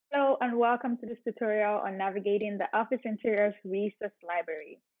Hello and welcome to this tutorial on navigating the Office Interiors Resource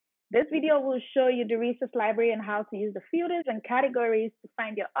Library. This video will show you the resource library and how to use the filters and categories to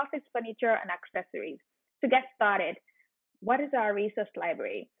find your office furniture and accessories. To get started, what is our resource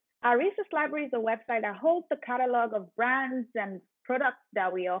library? Our resource library is a website that holds the catalog of brands and products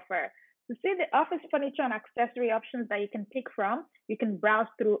that we offer. To see the office furniture and accessory options that you can pick from, you can browse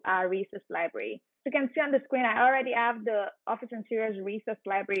through our resource library. You can see on the screen, I already have the Office Interiors Resource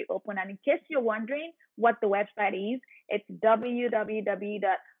Library open. And in case you're wondering what the website is, it's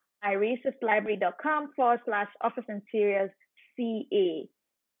www.iresourcelibrary.com/Office Interiors CA.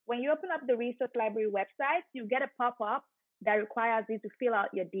 When you open up the Resource Library website, you get a pop-up that requires you to fill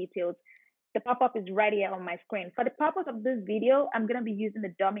out your details. The pop-up is right here on my screen. For the purpose of this video, I'm going to be using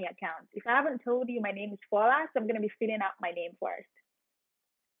the dummy account. If I haven't told you, my name is Fola, so I'm going to be filling out my name first.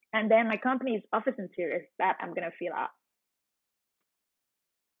 And then my company is Office Interiors that I'm going to fill out.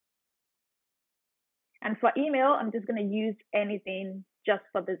 And for email, I'm just going to use anything just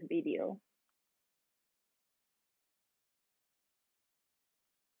for this video.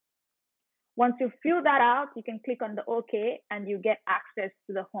 Once you fill that out, you can click on the OK and you get access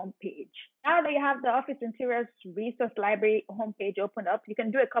to the home page. Now that you have the Office Interiors Resource Library homepage opened up, you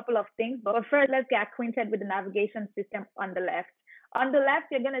can do a couple of things. But first, let's get acquainted with the navigation system on the left. On the left,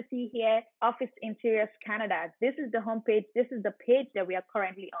 you're going to see here Office Interiors Canada. This is the homepage. This is the page that we are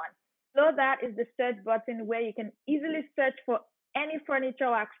currently on. Below that is the search button where you can easily search for any furniture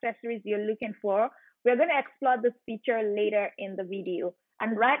or accessories you're looking for. We're going to explore this feature later in the video.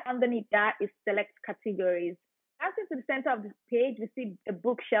 And right underneath that is select categories. As to the center of this page, we see the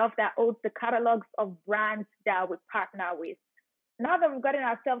bookshelf that holds the catalogs of brands that we partner with. Now that we've gotten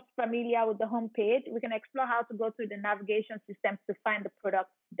ourselves familiar with the home page, we can explore how to go through the navigation systems to find the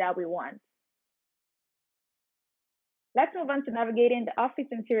products that we want. Let's move on to navigating the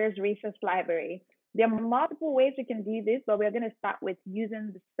Office Interiors Resource Library. There are multiple ways we can do this, but we're going to start with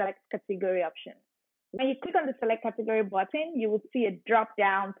using the select category option. When you click on the select category button, you will see a drop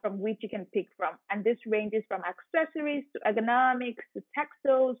down from which you can pick from. And this ranges from accessories to ergonomics to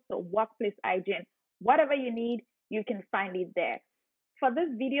textiles to workplace hygiene. Whatever you need, you can find it there. For this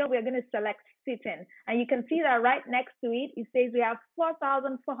video, we're going to select sitting. And you can see that right next to it, it says we have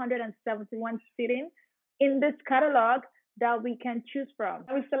 4,471 sitting in this catalog that we can choose from.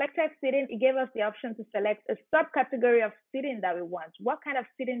 When we selected sitting, it gave us the option to select a subcategory of sitting that we want. What kind of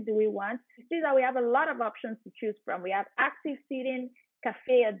sitting do we want? You see that we have a lot of options to choose from. We have active sitting,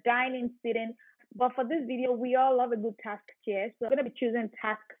 cafe or dining sitting. But for this video, we all love a good task chair. So we're going to be choosing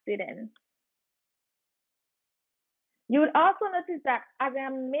task sitting. You would also notice that as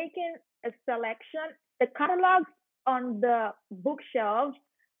I'm making a selection, the catalogs on the bookshelves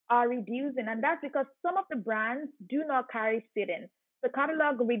are reducing, and that's because some of the brands do not carry sitting. The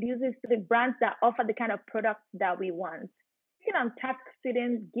catalog reduces to the brands that offer the kind of products that we want. Clicking on task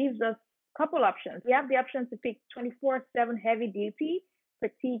sitting gives us a couple options. We have the option to pick 24/7 heavy duty,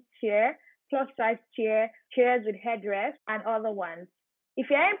 petite chair, plus size chair, chairs with headrest, and other ones. If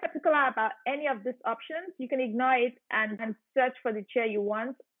you're in particular about any of these options, you can ignore it and search for the chair you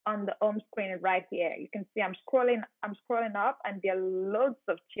want on the home screen right here. You can see I'm scrolling up and there are loads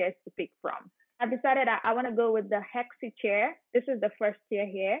of chairs to pick from. I decided I want to go with the Hexi chair. This is the first chair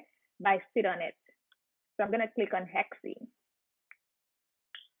here by Sit On It. So I'm going to click on Hexi.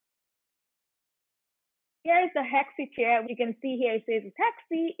 Here is the Hexi chair. You can see here it says it's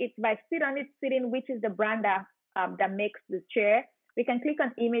Hexi. It's by Sit On It Sitting, which is the brand that makes the chair. We can click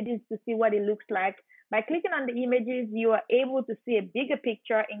on images to see what it looks like. By clicking on the images, you are able to see a bigger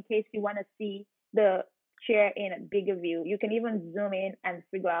picture in case you want to see the chair in a bigger view. You can even zoom in and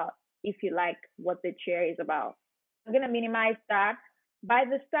figure out if you like what the chair is about. I'm going to minimize that. By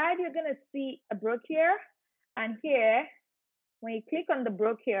the side, you're going to see a brochure. And here, when you click on the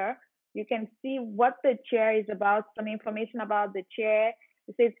brochure, you can see what the chair is about, some information about the chair.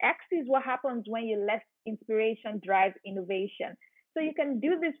 It says X is what happens when you let inspiration drive innovation. So you can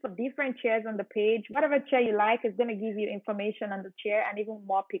do this for different chairs on the page. Whatever chair you like is going to give you information on the chair and even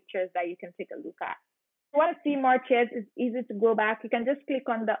more pictures that you can take a look at. If you want to see more chairs, it's easy to go back. You can just click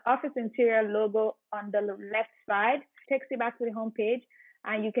on the Office Interior logo on the left side. It takes you back to the home page,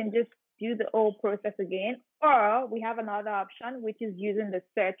 and you can just do the whole process again. Or we have another option, which is using the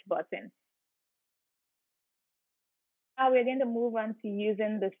search button. Now we're going to move on to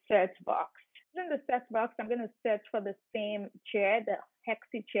using the search box. In the search box, I'm going to search for the same chair, the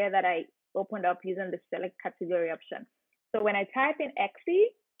Hexi chair that I opened up using the select category option. So when I type in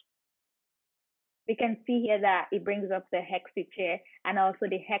Hexi, we can see here that it brings up the Hexi chair and also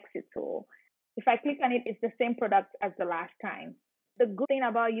the Hexi tool. If I click on it, it's the same product as the last time. The good thing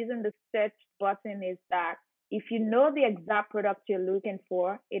about using the search button is that if you know the exact product you're looking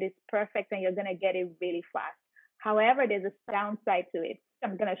for, it is perfect and you're going to get it really fast. However, there's a downside to it.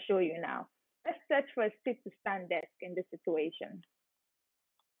 I'm going to show you now. Let's search for a sit to stand desk in this situation.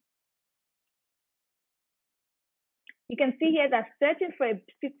 You can see here that searching for a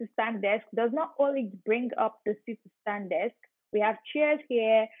sit to stand desk does not only bring up the sit to stand desk. We have chairs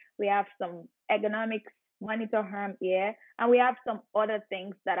here, we have some ergonomics monitor arm here, and we have some other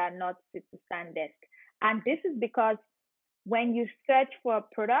things that are not sit to stand desk. And this is because when you search for a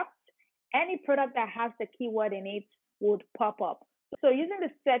product, any product that has the keyword in it would pop up. So using the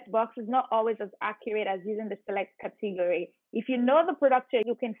search box is not always as accurate as using the select category. If you know the product you're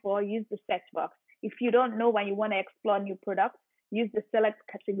looking for, use the search box. If you don't know when you want to explore new products, use the select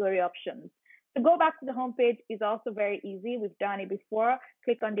category options. To go back to the homepage is also very easy. We've done it before.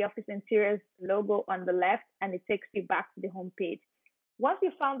 Click on the Office Interiors logo on the left and it takes you back to the homepage. Once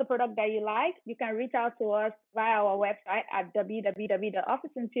you found the product that you like, you can reach out to us via our website at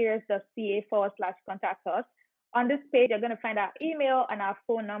www.officeinteriors.ca/contact us. On this page, you're going to find our email and our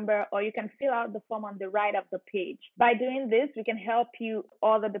phone number, or you can fill out the form on the right of the page. By doing this, we can help you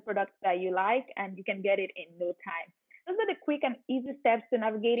order the products that you like, and you can get it in no time. Those are the quick and easy steps to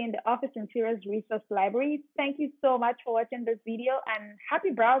navigating the Office Interiors Resource Library. Thank you so much for watching this video, and happy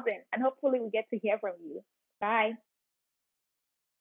browsing, and hopefully we get to hear from you. Bye.